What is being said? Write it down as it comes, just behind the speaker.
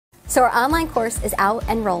So our online course is out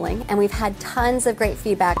and rolling, and we've had tons of great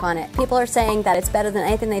feedback on it. People are saying that it's better than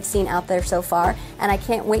anything they've seen out there so far, and I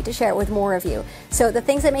can't wait to share it with more of you. So the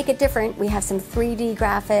things that make it different, we have some 3D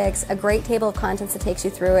graphics, a great table of contents that takes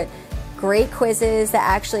you through it, great quizzes that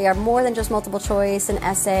actually are more than just multiple choice and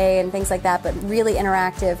essay and things like that, but really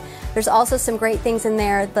interactive. There's also some great things in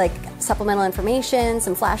there like supplemental information,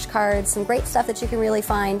 some flashcards, some great stuff that you can really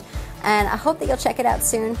find. And I hope that you'll check it out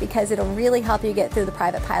soon because it'll really help you get through the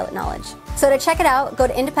private pilot knowledge. So to check it out, go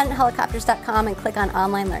to independenthelicopters.com and click on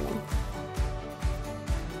online learning.